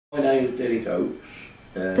My name's Derek Oakes.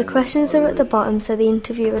 The questions are at the bottom so the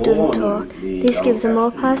interviewer doesn't talk. This gives a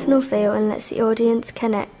more personal feel and lets the audience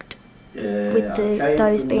connect with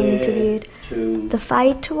those being interviewed. The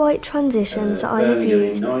fade to white transitions that I have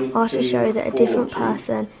used are to show that a different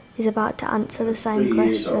person is about to answer the same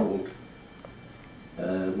question.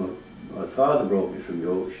 My father brought me from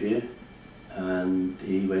Yorkshire and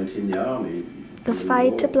he went in the army. The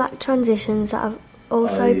fade to black transitions that have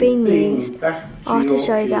also been used are to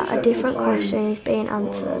show that a different question is being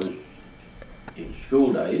answered. In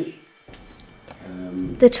school days.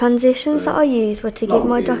 The transitions that I used were to give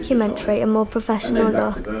my documentary a more professional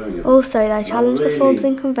look. Also, they challenged the forms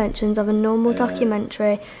and conventions of a normal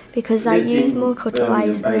documentary because they use more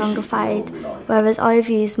cutaways and longer fades, whereas I've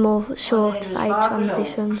used more short fade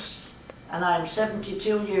transitions. And I'm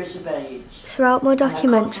 72 years of age. Throughout my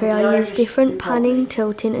documentary I used different panning,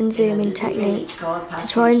 tilting and zooming techniques to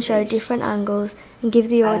try and show different angles and give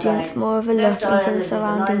the audience more of a look into the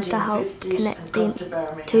surroundings to help connect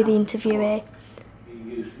to the interviewee.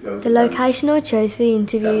 The location I chose for the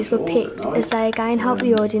interviews were picked as they again help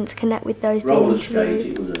the audience connect with those being interviewed. Roller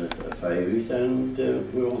skating was a favourite, and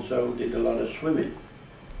we also did a lot of swimming.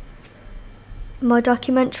 My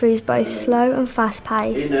documentary is both slow and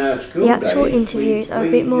fast-paced. The actual interviews are a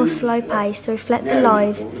bit more slow-paced to reflect the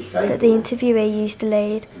lives that the interviewee used to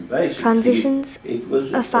lead. Transitions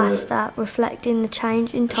are faster, reflecting the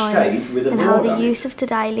change in times and how the youth of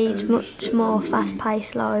today leads much more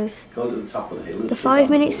fast-paced lives. The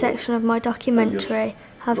 5-minute section of my documentary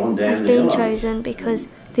has been chosen because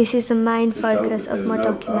this is the main focus of my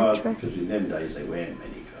documentary. Because in them days there weren't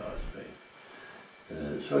many cars,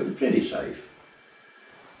 so it was pretty safe.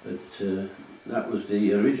 But that was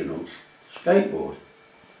the original skateboard.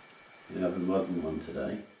 You have a modern one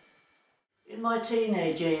today. In my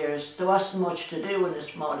teenage years, there wasn't much to do in a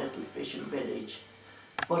small little fishing village,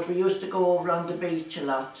 but we used to go over on the beach a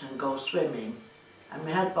lot and go swimming, and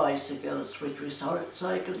we had bicycles which we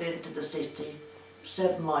cycled into the city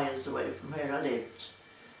 7 miles away from where I lived.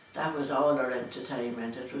 That was all our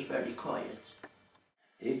entertainment. It was very quiet.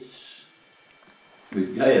 It's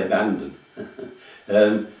with gay abandon.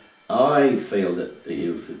 I feel that the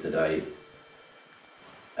youth of today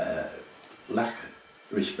lack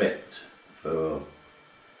respect for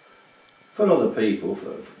other people,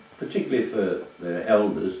 particularly for their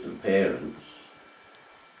elders, the parents.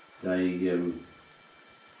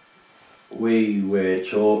 We were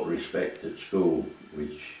taught respect at school,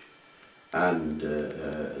 and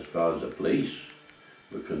as far as the police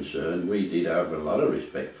were concerned, we did have a lot of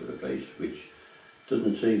respect for the police, which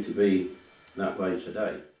doesn't seem to be that way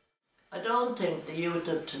today. I don't think the youth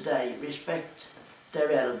of today respect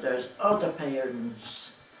their elders or their parents.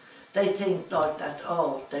 They think like that,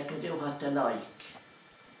 oh, they can do what they like.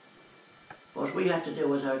 But we had to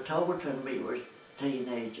do as we were told when we were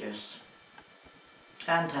teenagers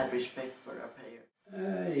and had respect for our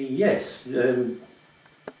parents. Yes. The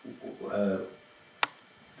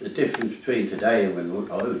difference between today and when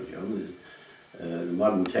I was young is the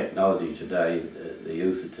modern technology today. The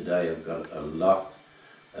youth of today have got a lot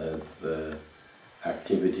of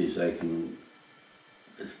activities they can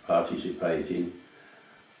participate in.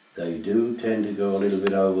 They do tend to go a little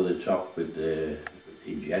bit over the top with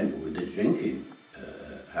in general, with the drinking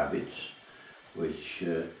habits, which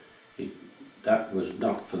that was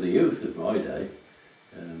not for the youth of my day.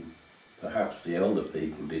 Perhaps the elder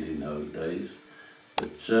people did in those days,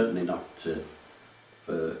 but certainly not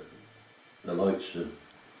for the likes of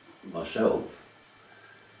myself.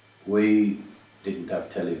 We didn't have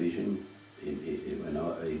television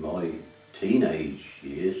in my teenage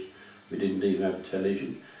years. We didn't even have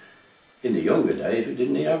television. In the younger days, we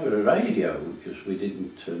didn't even have a radio because we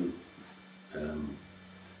didn't.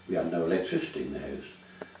 We had no electricity in the house.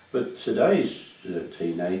 But today's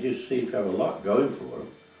teenagers seem to have a lot going for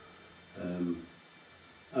them,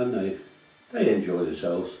 and they enjoy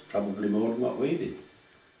themselves probably more than what we did.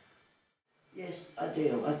 Yes, I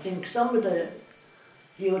do. I think some of the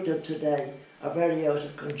youth of today are very out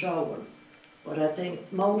of control, but I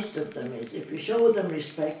think most of them is, if you show them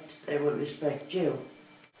respect, they will respect you.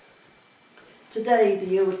 Today the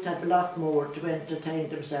youth have a lot more to entertain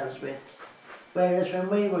themselves with, whereas when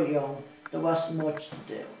we were young there wasn't much to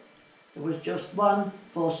do. There was just one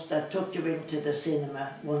bus that took you into the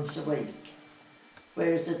cinema once a week,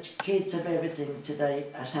 whereas the kids have everything today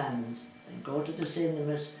at hand. They go to the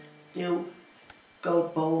cinemas,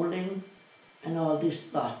 go bowling and all this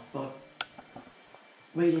lot, but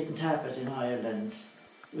we didn't have it in Ireland.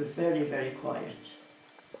 We're very, very quiet.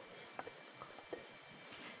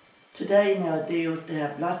 Today now, they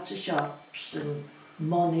have lots of shops and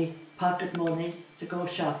money, pocket money to go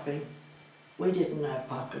shopping. We didn't have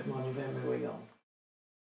pocket money when we were young.